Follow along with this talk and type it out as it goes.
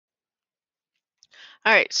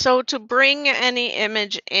All right, so to bring any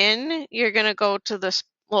image in, you're going to go to this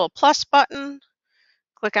little plus button,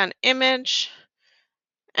 click on image,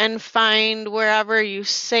 and find wherever you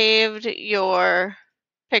saved your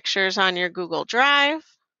pictures on your Google Drive.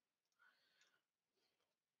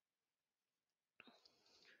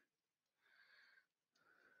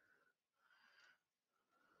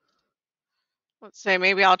 Let's say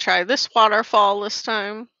maybe I'll try this waterfall this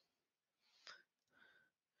time.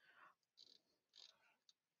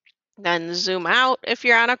 Then zoom out. If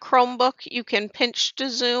you're on a Chromebook, you can pinch to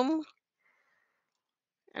zoom.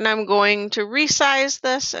 And I'm going to resize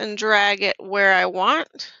this and drag it where I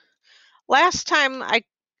want. Last time I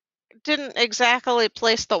didn't exactly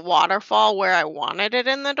place the waterfall where I wanted it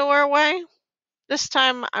in the doorway. This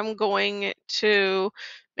time I'm going to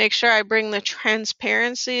make sure I bring the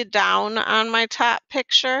transparency down on my top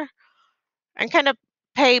picture and kind of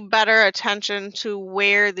pay better attention to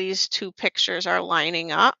where these two pictures are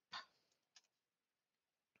lining up.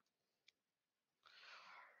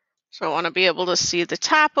 So I want to be able to see the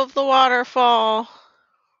top of the waterfall.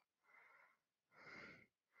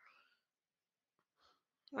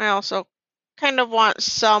 I also kind of want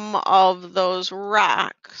some of those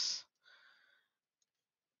rocks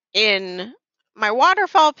in my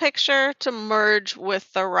waterfall picture to merge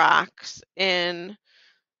with the rocks in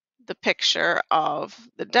the picture of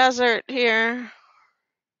the desert here.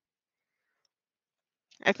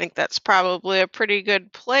 I think that's probably a pretty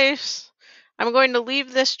good place. I'm going to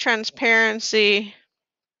leave this transparency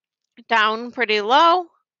down pretty low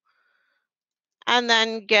and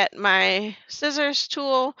then get my scissors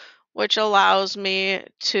tool, which allows me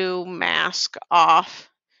to mask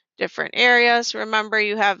off different areas. Remember,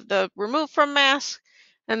 you have the remove from mask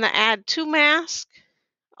and the add to mask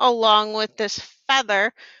along with this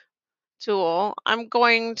feather tool. I'm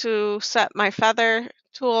going to set my feather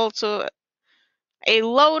tool to a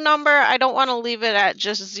low number. I don't want to leave it at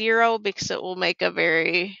just 0 because it will make a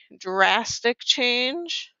very drastic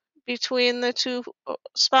change between the two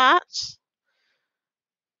spots.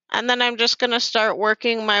 And then I'm just going to start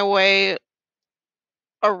working my way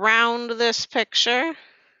around this picture,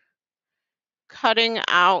 cutting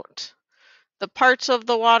out the parts of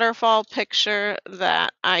the waterfall picture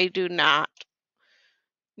that I do not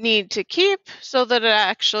need to keep so that it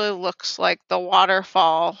actually looks like the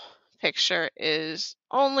waterfall picture is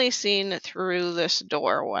only seen through this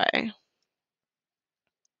doorway.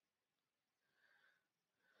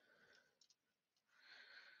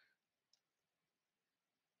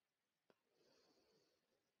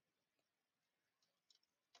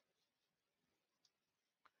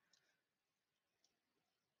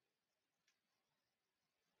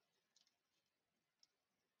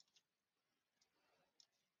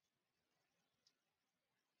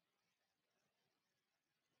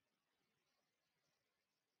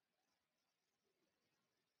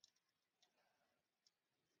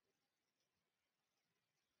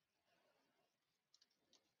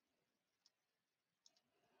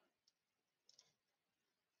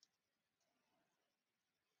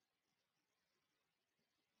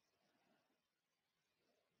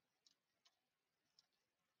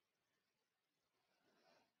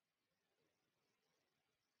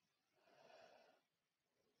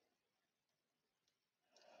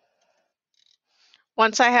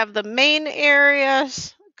 Once I have the main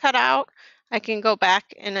areas cut out, I can go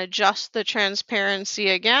back and adjust the transparency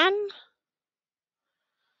again.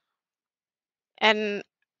 And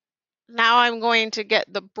now I'm going to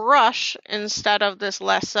get the brush instead of this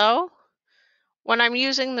lasso. When I'm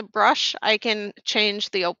using the brush, I can change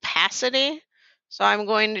the opacity. So I'm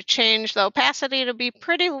going to change the opacity to be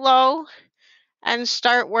pretty low and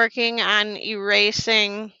start working on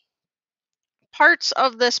erasing parts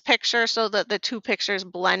of this picture so that the two pictures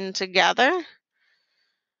blend together.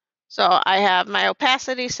 So I have my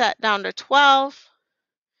opacity set down to 12.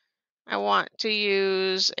 I want to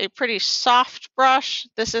use a pretty soft brush.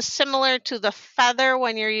 This is similar to the feather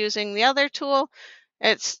when you're using the other tool.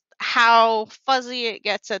 It's how fuzzy it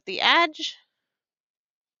gets at the edge.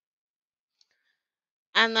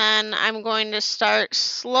 And then I'm going to start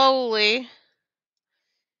slowly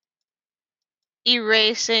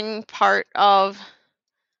erasing part of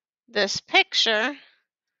this picture.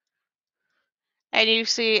 And you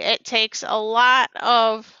see it takes a lot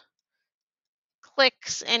of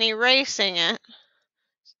clicks in erasing it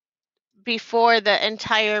before the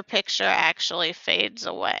entire picture actually fades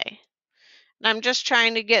away. And I'm just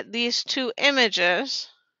trying to get these two images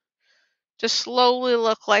to slowly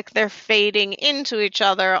look like they're fading into each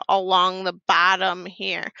other along the bottom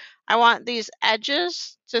here. I want these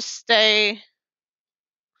edges to stay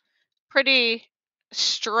pretty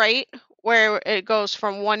straight where it goes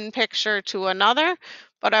from one picture to another,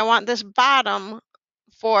 but I want this bottom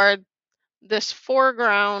for this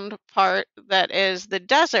foreground part that is the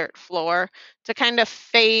desert floor to kind of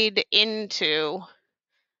fade into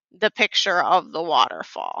the picture of the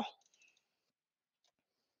waterfall.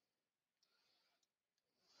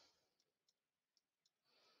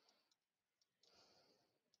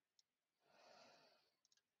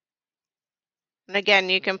 And again,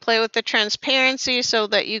 you can play with the transparency so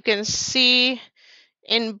that you can see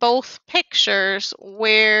in both pictures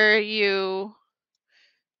where you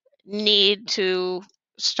need to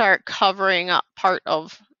start covering up part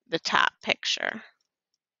of the top picture.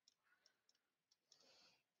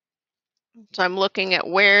 So I'm looking at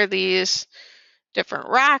where these different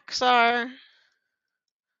rocks are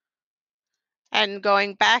and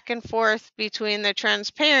going back and forth between the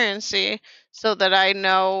transparency so that I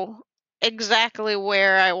know exactly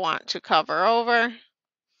where I want to cover over.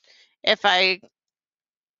 If I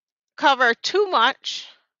cover too much,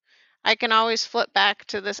 I can always flip back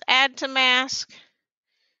to this add to mask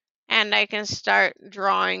and I can start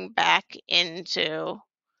drawing back into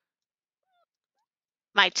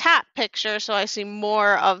my top picture so I see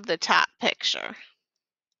more of the top picture.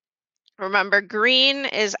 Remember, green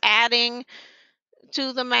is adding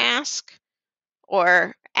to the mask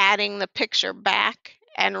or adding the picture back,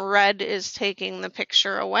 and red is taking the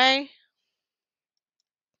picture away.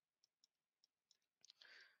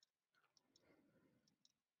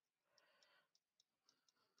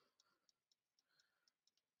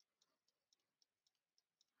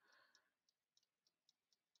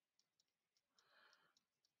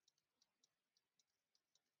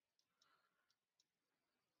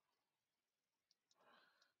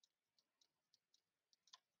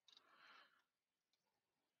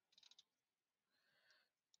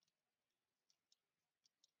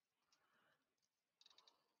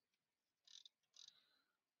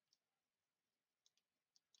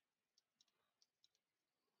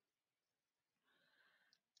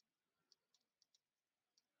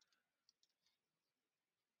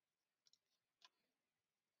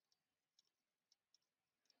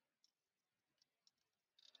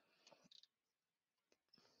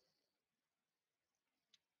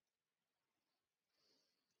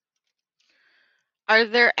 Are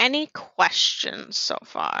there any questions so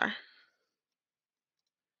far?